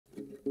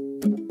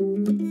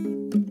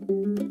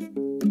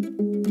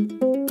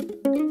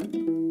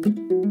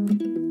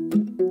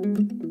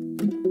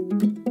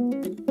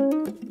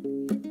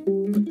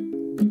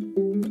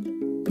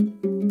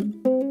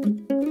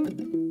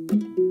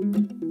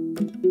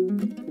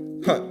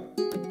Huh.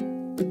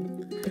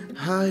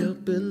 High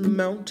up in the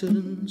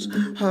mountains,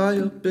 high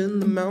up in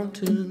the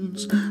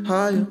mountains,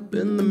 high up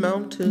in the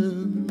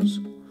mountains,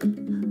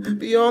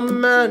 beyond the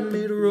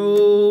man-made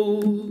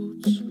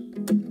roads,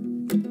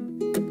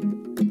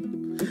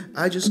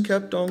 I just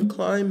kept on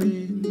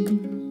climbing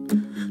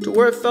to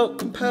where I felt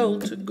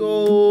compelled to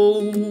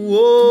go.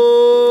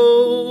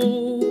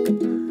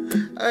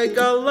 I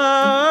got lost,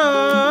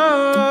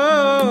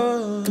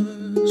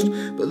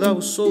 but that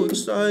was so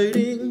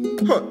exciting.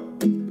 Huh.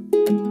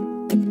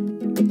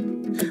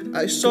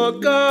 I saw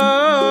gods,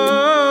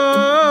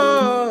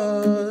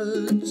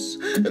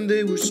 and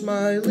they were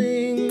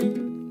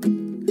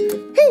smiling.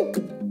 Woo!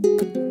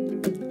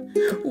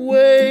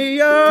 Way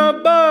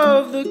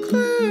above the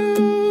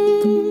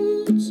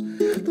clouds,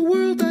 the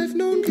world I've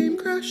known came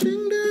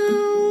crashing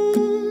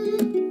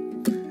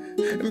down.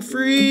 I'm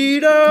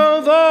freed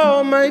of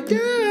all my doubts.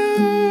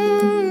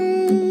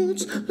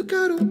 Look,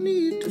 I don't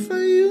need to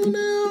fight you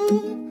now.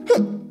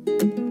 Huh.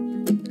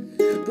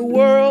 The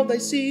world I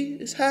see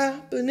is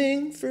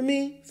happening for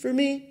me, for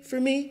me, for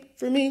me,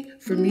 for me,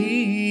 for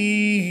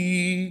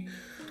me.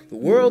 The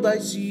world I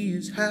see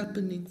is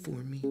happening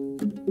for me.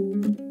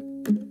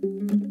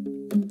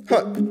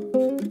 Huh.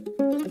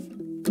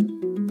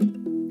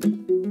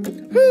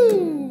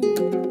 Woo.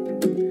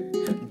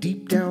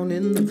 Deep down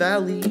in the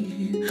valley,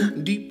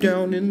 deep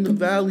down in the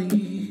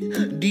valley,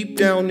 deep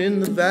down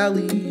in the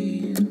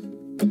valley,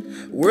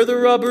 where the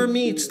rubber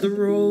meets the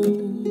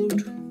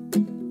road,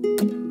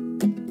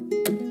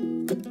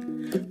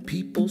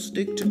 people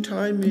stick to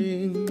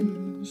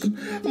timings,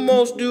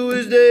 most do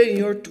as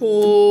they are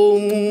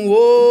told.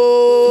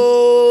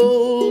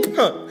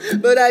 Huh.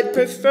 But I'd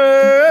prefer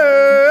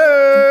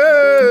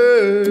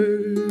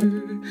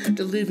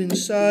to live in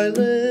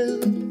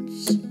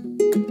silence,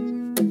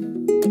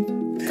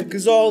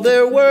 'cause all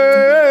their words,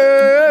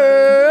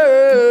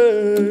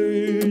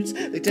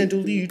 they tend to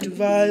lead to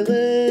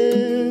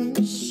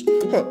violence.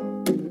 Huh.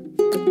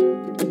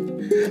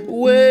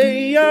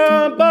 Way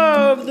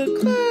above the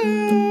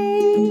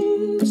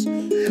clouds,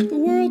 the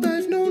world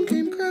I've known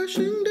came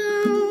crashing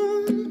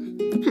down.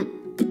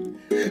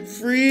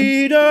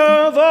 Freed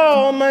of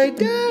all my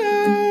doubts.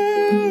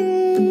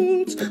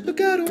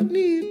 Look, I don't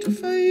need to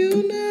fight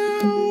you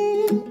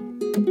now.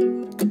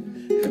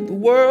 The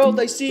world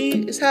I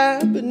see is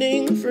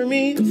happening for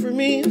me, for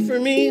me, for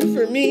me,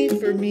 for me,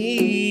 for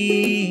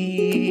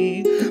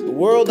me. The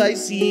world I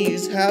see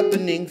is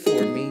happening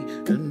for me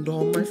and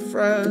all my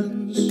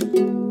friends.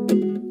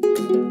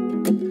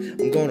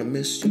 I'm gonna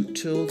miss you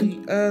till the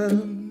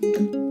end.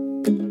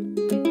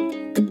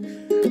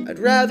 I'd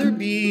rather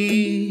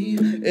be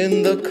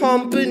in the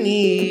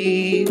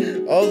company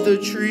of the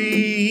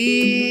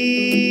trees.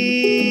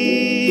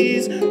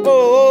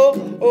 Oh,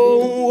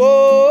 oh, oh, oh,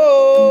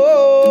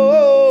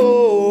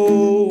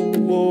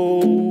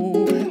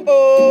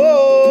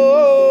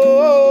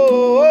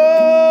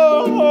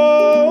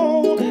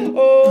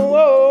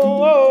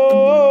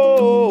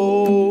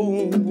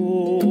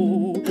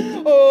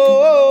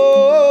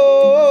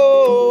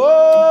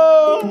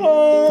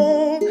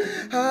 oh,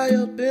 high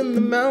up in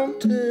the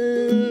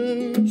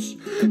mountains,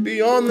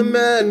 beyond the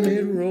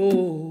man-made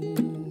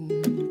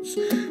roads.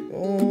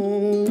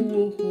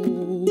 Oh,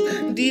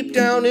 deep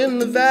down in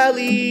the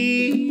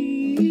valley,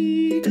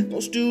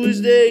 most do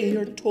as they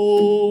are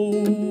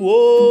told.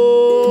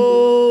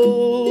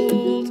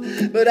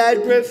 But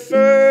I'd prefer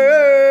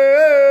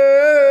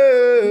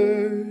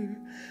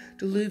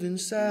to live in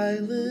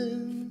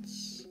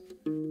silence.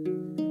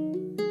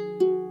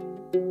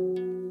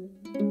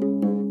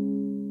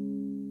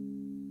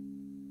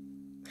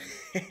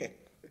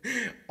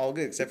 All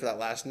good except for that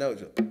last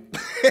note.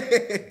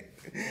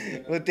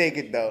 We'll take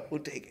it though.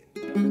 We'll take it.